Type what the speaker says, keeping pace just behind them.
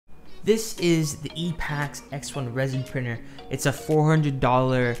This is the EPAX X1 resin printer. It's a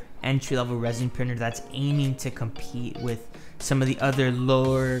 $400 entry-level resin printer that's aiming to compete with some of the other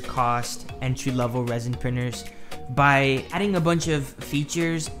lower cost entry-level resin printers by adding a bunch of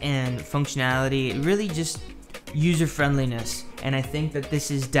features and functionality, really just user friendliness. And I think that this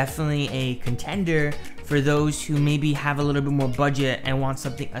is definitely a contender for those who maybe have a little bit more budget and want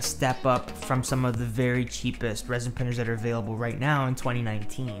something a step up from some of the very cheapest resin printers that are available right now in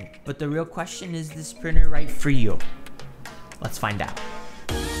 2019. But the real question is this printer right for you? Let's find out.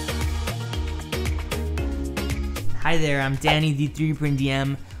 Hi there, I'm Danny, the 3D Print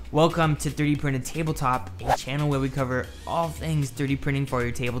DM. Welcome to 3D Printed Tabletop, a channel where we cover all things 3D printing for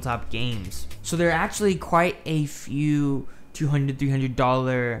your tabletop games. So there are actually quite a few $200, $300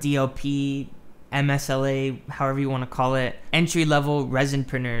 DLP, MSLA, however you want to call it, entry-level resin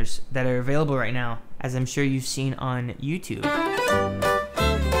printers that are available right now, as I'm sure you've seen on YouTube.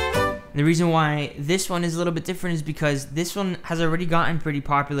 The reason why this one is a little bit different is because this one has already gotten pretty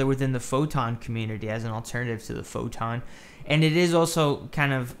popular within the Photon community as an alternative to the Photon, and it is also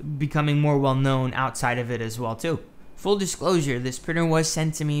kind of becoming more well-known outside of it as well too. Full disclosure, this printer was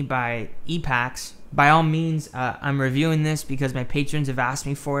sent to me by EPAX. By all means, I'm reviewing this because my patrons have asked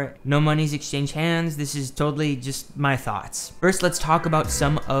me for it. No money's exchanged hands. This is totally just my thoughts. First, let's talk about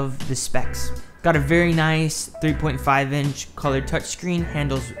some of the specs. Got a very nice 3.5-inch colored touchscreen,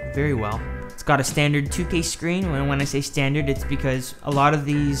 handles very well. It's got a standard 2K screen, and when I say standard, it's because a lot of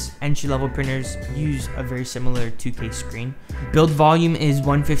these entry-level printers use a very similar 2K screen. Build volume is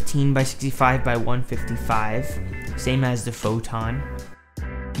 115 by 65 by 155, same as the Photon.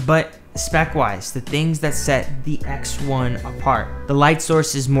 But spec-wise, the things that set the X1 apart. The light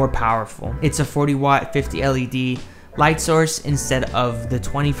source is more powerful. It's a 40-watt 50 LED light source instead of the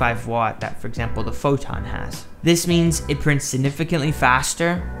 25-watt that, for example, the Photon has. This means it prints significantly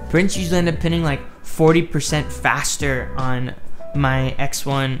faster. Prints usually end up printing like 40% faster on my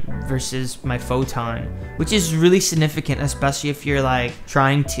X1 versus my Photon, which is really significant, especially if you're like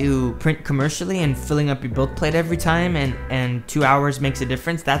trying to print commercially and filling up your build plate every time, and 2 hours makes a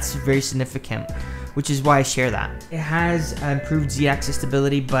difference. That's very significant, which is why I share that. It has improved Z-axis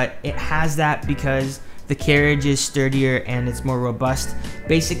stability, but it has that because the carriage is sturdier and it's more robust.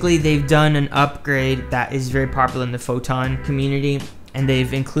 Basically, they've done an upgrade that is very popular in the Photon community, and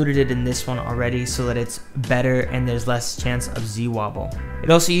they've included it in this one already so that it's better and there's less chance of Z-wobble. It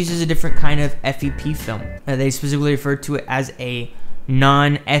also uses a different kind of FEP film. They specifically refer to it as a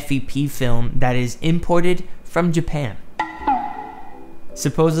non-FEP film that is imported from Japan.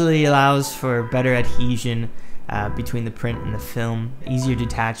 Supposedly allows for better adhesion between the print and the film, easier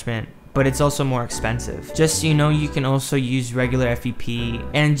detachment, but it's also more expensive. Just so you know, you can also use regular FEP.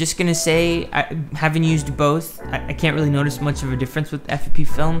 And just gonna say, I haven't used both. I can't really notice much of a difference with FEP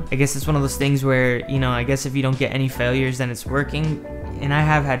film. I guess it's one of those things where, you know, I guess if you don't get any failures, then it's working. And I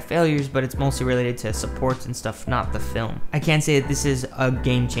have had failures, but it's mostly related to supports and stuff, not the film. I can't say that this is a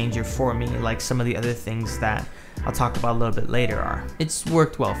game changer for me, like some of the other things that I'll talk about a little bit later are. It's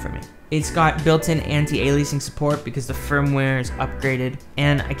worked well for me. It's got built-in anti-aliasing support because the firmware is upgraded.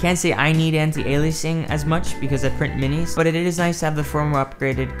 And I can't say I need anti-aliasing as much because I print minis, but it is nice to have the firmware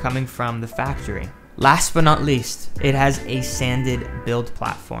upgraded coming from the factory. Last but not least, it has a sanded build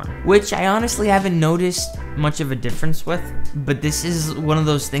platform, which I honestly haven't noticed much of a difference with, but this is one of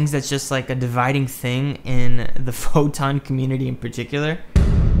those things that's just like a dividing thing in the Photon community in particular.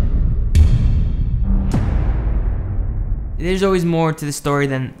 There's always more to the story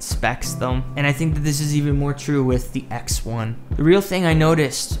than specs though, and I think that this is even more true with the X1. The real thing I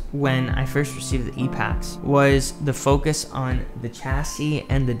noticed when I first received the EPAX was the focus on the chassis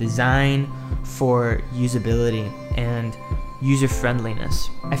and the design for usability and user friendliness.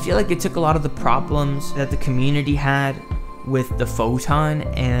 I feel like it took a lot of the problems that the community had with the Photon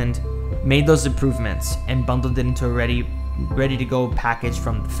and made those improvements and bundled it into a ready to go package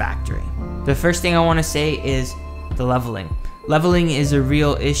from the factory. The first thing I want to say is the leveling. Leveling is a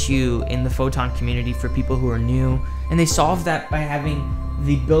real issue in the Photon community for people who are new, and they solve that by having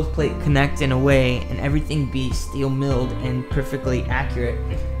the build plate connect in a way and everything be steel milled and perfectly accurate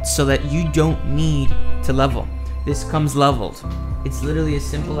so that you don't need to level. This comes leveled. It's literally as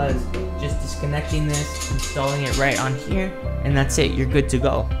simple as just disconnecting this, installing it right on here, and that's it, you're good to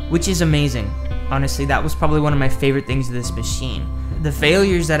go, which is amazing. Honestly, that was probably one of my favorite things of this machine. The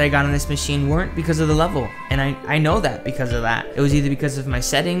failures that I got on this machine weren't because of the level, and I know that because of that. It was either because of my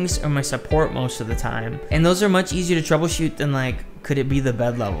settings or my support most of the time, and those are much easier to troubleshoot than like, could it be the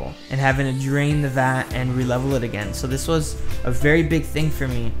bed level and having to drain the vat and re-level it again. So this was a very big thing for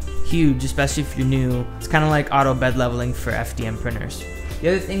me, huge, especially if you're new. It's kind of like auto bed leveling for FDM printers. The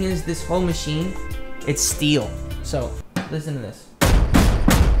other thing is this whole machine, it's steel. So listen to this.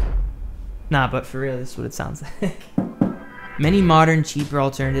 Nah, but for real, this is what it sounds like. Many modern, cheaper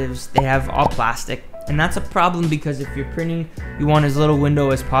alternatives, they have all plastic. And that's a problem because if you're printing, you want as little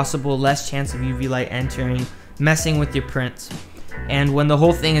window as possible, less chance of UV light entering, messing with your prints. And when the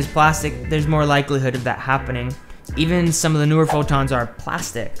whole thing is plastic, there's more likelihood of that happening. Even some of the newer photons are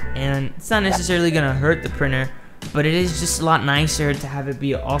plastic, and it's not necessarily gonna hurt the printer, but it is just a lot nicer to have it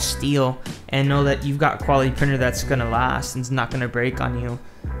be all steel and know that you've got a quality printer that's gonna last and it's not gonna break on you.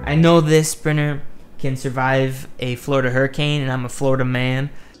 I know this printer can survive a Florida hurricane, and I'm a Florida man.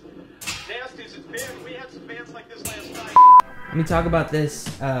 Let me talk about this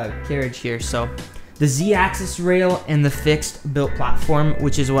carriage here. So the Z-axis rail and the fixed built platform,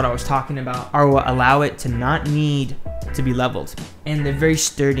 which is what I was talking about, are what allow it to not need to be leveled. And they're very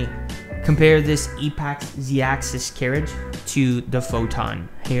sturdy. Compare this EPAX Z-axis carriage to the Photon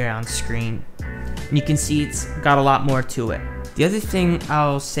here on screen. And you can see it's got a lot more to it. The other thing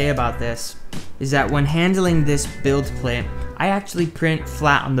I'll say about this is that when handling this build plate, I actually print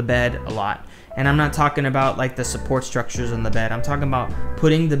flat on the bed a lot. And I'm not talking about like the support structures on the bed. I'm talking about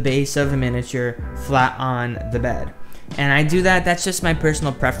putting the base of a miniature flat on the bed. And I do that, that's just my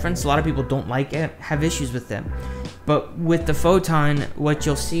personal preference. A lot of people don't like it, have issues with it. But with the Photon, what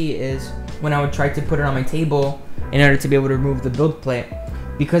you'll see is when I would try to put it on my table in order to be able to remove the build plate,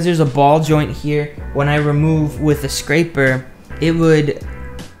 because there's a ball joint here, when I remove with a scraper, it would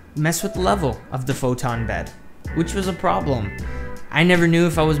mess with the level of the Photon bed, which was a problem. I never knew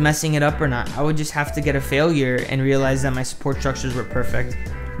if I was messing it up or not. I would just have to get a failure and realize that my support structures were perfect.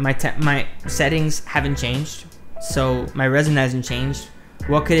 My settings haven't changed, so my resin hasn't changed.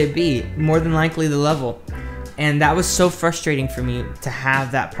 What could it be? More than likely the level. And that was so frustrating for me to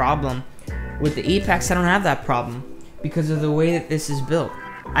have that problem. With the EPAX, I don't have that problem because of the way that this is built.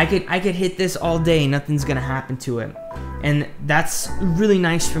 I could hit this all day, nothing's gonna happen to it. And that's really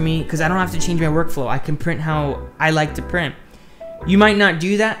nice for me because I don't have to change my workflow. I can print how I like to print. You might not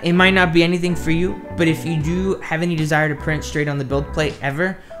do that, it might not be anything for you, but if you do have any desire to print straight on the build plate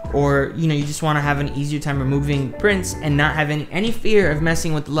ever, or you just want to have an easier time removing prints and not have any fear of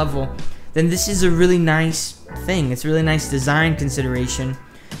messing with the level, then this is a really nice thing. It's a really nice design consideration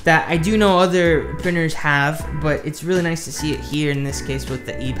that I do know other printers have, but it's really nice to see it here in this case with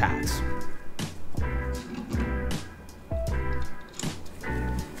the EPAX.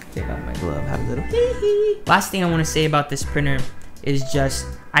 Take off my glove, have a little hee-hee. Last thing I want to say about this printer is just,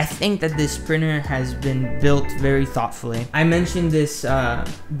 I think that this printer has been built very thoughtfully. I mentioned this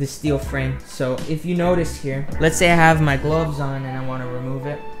this steel frame, so if you notice here, let's say I have my gloves on and I want to remove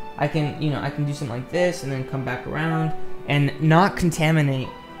it, I can I can do something like this and then come back around and not contaminate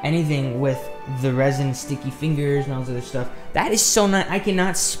anything with the resin, sticky fingers and all this other stuff. That is so nice. I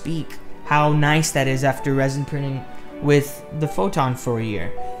cannot speak how nice that is after resin printing with the Photon for a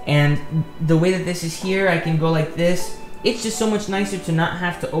year. And the way that this is here, I can go like this. It's just so much nicer to not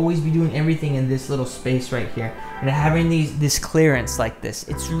have to always be doing everything in this little space right here and having this clearance like this.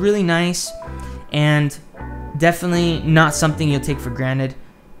 It's really nice and definitely not something you'll take for granted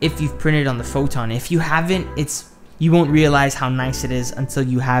if you've printed on the Photon. If you haven't, you won't realize how nice it is until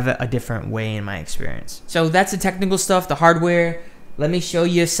you have it a different way, in my experience. So that's the technical stuff, the hardware. Let me show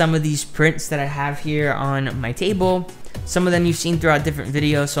you some of these prints that I have here on my table. Some of them you've seen throughout different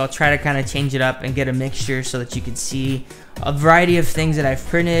videos, so I'll try to kind of change it up and get a mixture so that you can see a variety of things that I've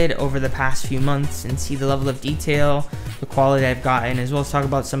printed over the past few months and see the level of detail, the quality I've gotten, as well as talk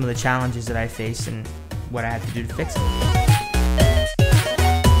about some of the challenges that I faced and what I had to do to fix it.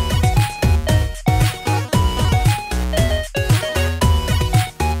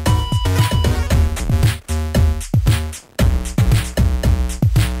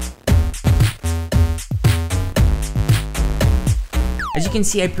 As you can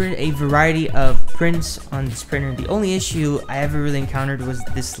see, I printed a variety of prints on this printer. The only issue I ever really encountered was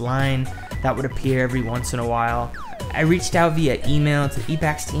this line that would appear every once in a while. I reached out via email to the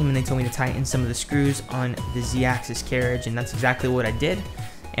EPAX team and they told me to tighten some of the screws on the Z-axis carriage, and that's exactly what I did,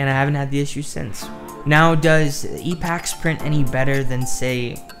 and I haven't had the issue since. Now, does EPAX print any better than,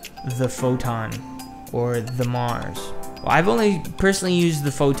 say, the Photon or the Mars? Well, I've only personally used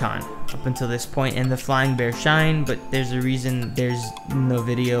the Photon up until this point and the Flying Bear Shine, but there's a reason there's no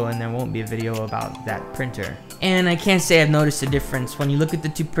video and there won't be a video about that printer. And I can't say I've noticed a difference. When you look at the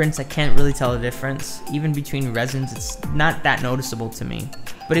two prints, I can't really tell a difference. Even between resins, it's not that noticeable to me.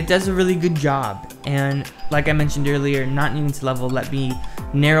 But it does a really good job. And like I mentioned earlier, not needing to level let me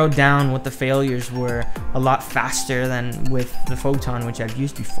narrow down what the failures were a lot faster than with the Photon, which I've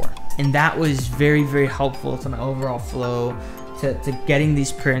used before. And that was very, very helpful to my overall flow, to getting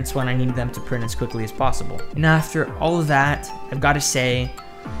these prints when I need them to print as quickly as possible. And after all of that, I've got to say,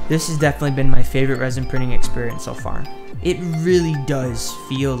 this has definitely been my favorite resin printing experience so far. It really does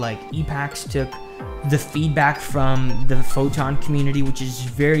feel like EPAX took the feedback from the Photon community, which is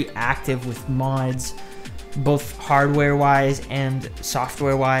very active with mods, both hardware-wise and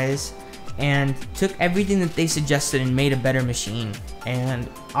software-wise, and took everything that they suggested and made a better machine and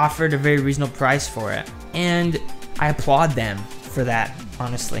offered a very reasonable price for it. And I applaud them for that,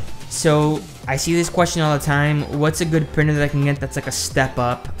 honestly. So I see this question all the time: what's a good printer that I can get that's like a step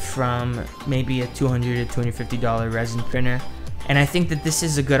up from maybe a $200 to $250 resin printer? And I think that this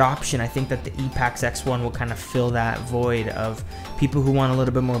is a good option. I think that the EPAX X1 will kind of fill that void of people who want a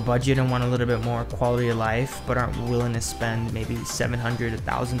little bit more budget and want a little bit more quality of life, but aren't willing to spend maybe $700,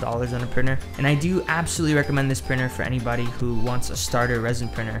 $1,000 on a printer. And I do absolutely recommend this printer for anybody who wants a starter resin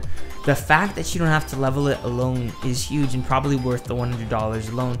printer. The fact that you don't have to level it alone is huge and probably worth the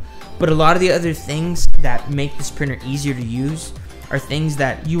 $100 alone. But a lot of the other things that make this printer easier to use are things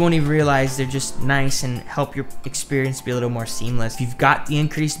that you won't even realize they're just nice and help your experience be a little more seamless. If you've got the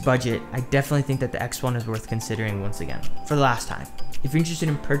increased budget, I definitely think that the X1 is worth considering once again, for the last time. If you're interested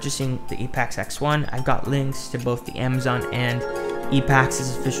in purchasing the EPAX X1, I've got links to both the Amazon and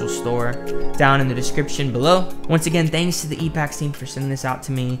EPAX's official store down in the description below. Once again, thanks to the EPAX team for sending this out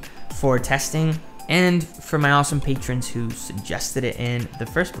to me for testing, and for my awesome patrons who suggested it in the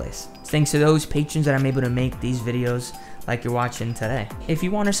first place. Thanks to those patrons that I'm able to make these videos like you're watching today. If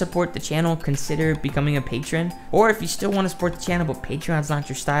you want to support the channel, consider becoming a patron. Or if you still want to support the channel but Patreon's not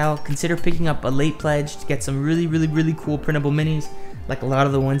your style, consider picking up a late pledge to get some really cool printable minis, like a lot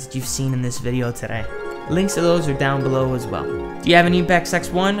of the ones that you've seen in this video today. Links to those are down below as well. Do you have an EPAX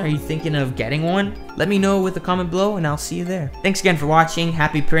X1? Are you thinking of getting one? Let me know with a comment below and I'll see you there. Thanks again for watching,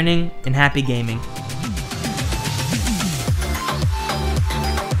 happy printing, and happy gaming.